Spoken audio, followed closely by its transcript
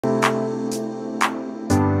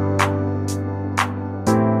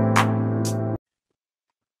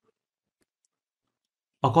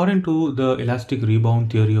According to the elastic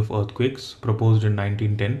rebound theory of earthquakes proposed in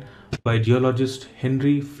 1910 by geologist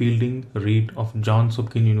Henry Fielding Reid of Johns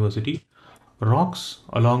Hopkins University, rocks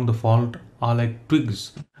along the fault are like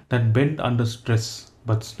twigs that bend under stress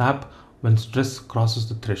but snap when stress crosses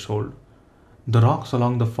the threshold. The rocks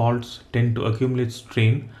along the faults tend to accumulate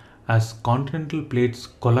strain as continental plates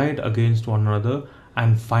collide against one another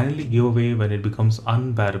and finally give way when it becomes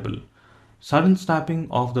unbearable. Sudden snapping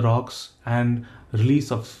of the rocks and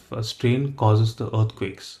release of strain causes the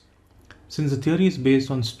earthquakes. Since the theory is based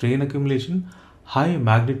on strain accumulation, high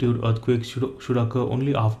magnitude earthquakes should occur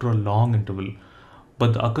only after a long interval.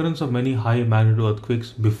 But the occurrence of many high magnitude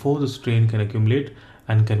earthquakes before the strain can accumulate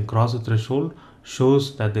and can cross the threshold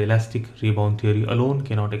shows that the elastic rebound theory alone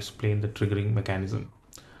cannot explain the triggering mechanism.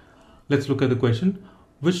 Let's look at the question.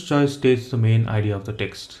 Which choice states the main idea of the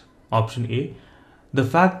text? Option A. The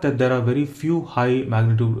fact that there are very few high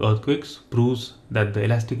magnitude earthquakes proves that the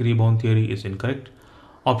elastic rebound theory is incorrect.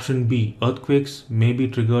 Option B. Earthquakes may be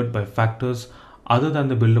triggered by factors other than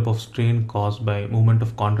the buildup of strain caused by movement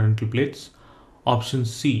of continental plates. Option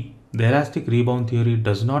C. The elastic rebound theory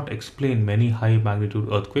does not explain many high magnitude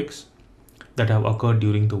earthquakes that have occurred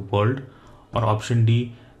during the world. Or option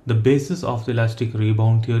D. The basis of the elastic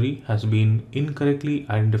rebound theory has been incorrectly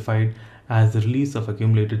identified as the release of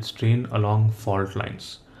accumulated strain along fault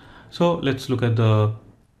lines. So let's look at the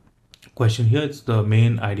question here. It's the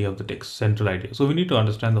main idea of the text, central idea. So we need to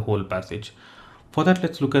understand the whole passage. For that,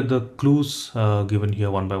 let's look at the clues given here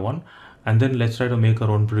one by one, and then let's try to make our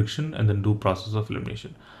own prediction and then do process of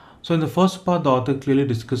elimination. So in the first part, the author clearly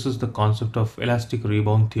discusses the concept of elastic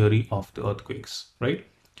rebound theory of the earthquakes, right?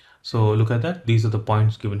 So look at that. These are the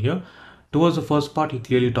points given here. Towards the first part, he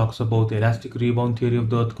clearly talks about the elastic rebound theory of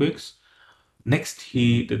the earthquakes. Next,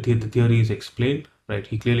 the theory is explained, right?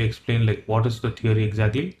 He clearly explained like what is the theory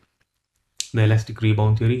exactly. The elastic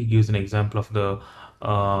rebound theory, he gives an example of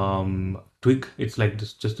the twig. It's like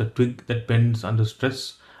this, just a twig that bends under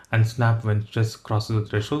stress and snap when stress crosses the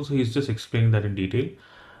threshold. So he's just explaining that in detail.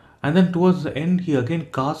 And then towards the end, he again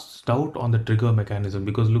casts doubt on the trigger mechanism,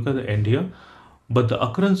 because look at the end here. But the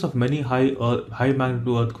occurrence of many high magnitude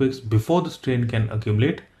earthquakes before the strain can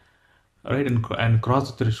accumulate, right, and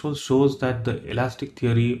cross the threshold shows that the elastic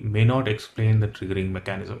theory may not explain the triggering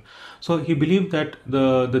mechanism. So he believed that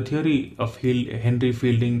the theory of Henry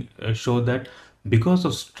Fielding showed that because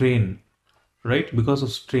of strain, right, because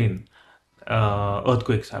of strain,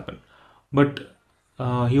 earthquakes happen. But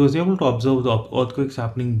he was able to observe the earthquakes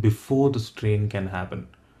happening before the strain can happen,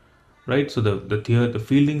 right? So the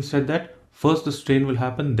Fielding said that first the strain will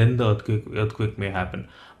happen, then the earthquake may happen.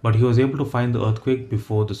 But he was able to find the earthquake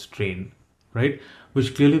before the strain, right?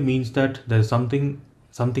 Which clearly means that there is something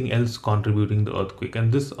else contributing the earthquake,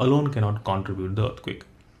 and this alone cannot contribute the earthquake.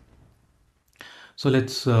 So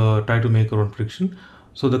let's try to make our own prediction.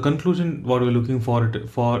 So the conclusion, what we're looking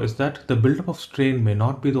for is that the buildup of strain may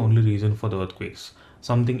not be the only reason for the earthquakes.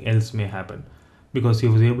 Something else may happen, because he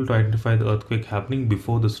was able to identify the earthquake happening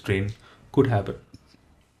before the strain could happen.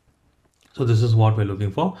 So this is what we're looking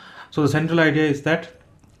for. So the central idea is that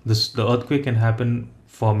the earthquake can happen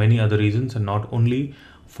for many other reasons and not only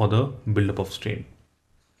for the buildup of strain.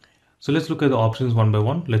 So let's look at the options one by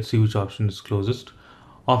one. Let's see which option is closest.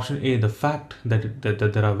 Option A, the fact that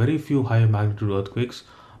there are very few high magnitude earthquakes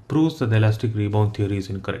proves that the elastic rebound theory is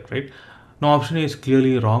incorrect, right? Now option A is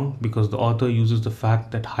clearly wrong, because the author uses the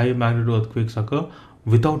fact that high magnitude earthquakes occur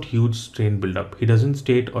without huge strain buildup. He doesn't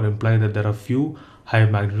state or imply that there are few high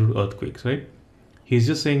magnitude earthquakes, right? He's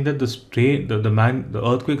just saying that the strain, the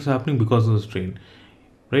earthquakes are happening because of the strain,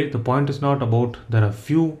 right? The point is not about there are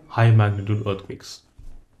few high magnitude earthquakes.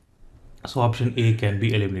 So option A can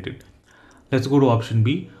be eliminated. Let's go to option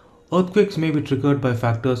B. Earthquakes may be triggered by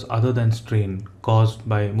factors other than strain caused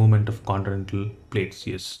by movement of continental plates.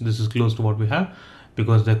 Yes, this is close to what we have,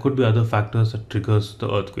 because there could be other factors that triggers the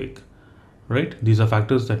earthquake, right? These are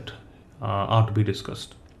factors that are to be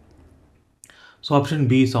discussed. So option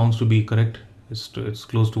B sounds to be correct. It's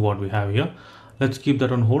close to what we have here. Let's keep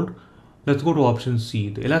that on hold. Let's go to option C.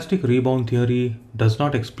 The elastic rebound theory does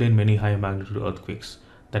not explain many high magnitude earthquakes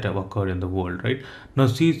that have occurred in the world, right? Now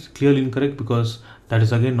C is clearly incorrect, because that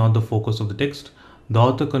is again not the focus of the text. The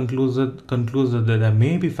author concludes that there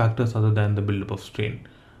may be factors other than the buildup of strain,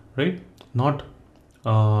 right? Not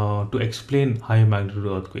to explain high magnitude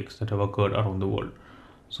earthquakes that have occurred around the world.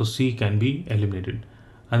 So C can be eliminated.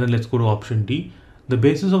 And then let's go to option D. The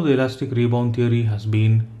basis of the elastic rebound theory has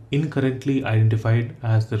been incorrectly identified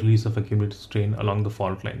as the release of accumulated strain along the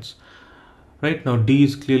fault lines. Right now, D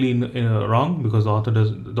is clearly wrong, because the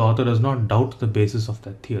author does not doubt the basis of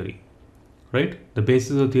that theory. right? The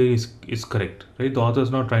basis of the theory is correct, right? The author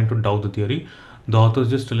is not trying to doubt the theory. The author is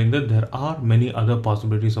just telling that there are many other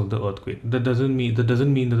possibilities of the earthquake. That doesn't mean that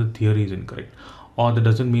the theory is incorrect, or that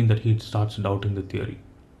doesn't mean that he starts doubting the theory,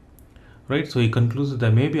 right? So he concludes that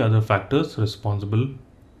there may be other factors responsible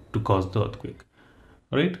to cause the earthquake,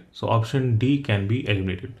 right? So option D can be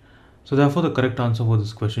eliminated. So therefore, the correct answer for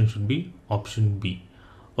this question should be option B.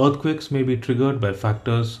 Earthquakes may be triggered by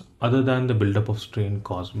factors other than the buildup of strain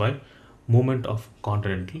caused by movement of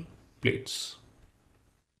continental plates.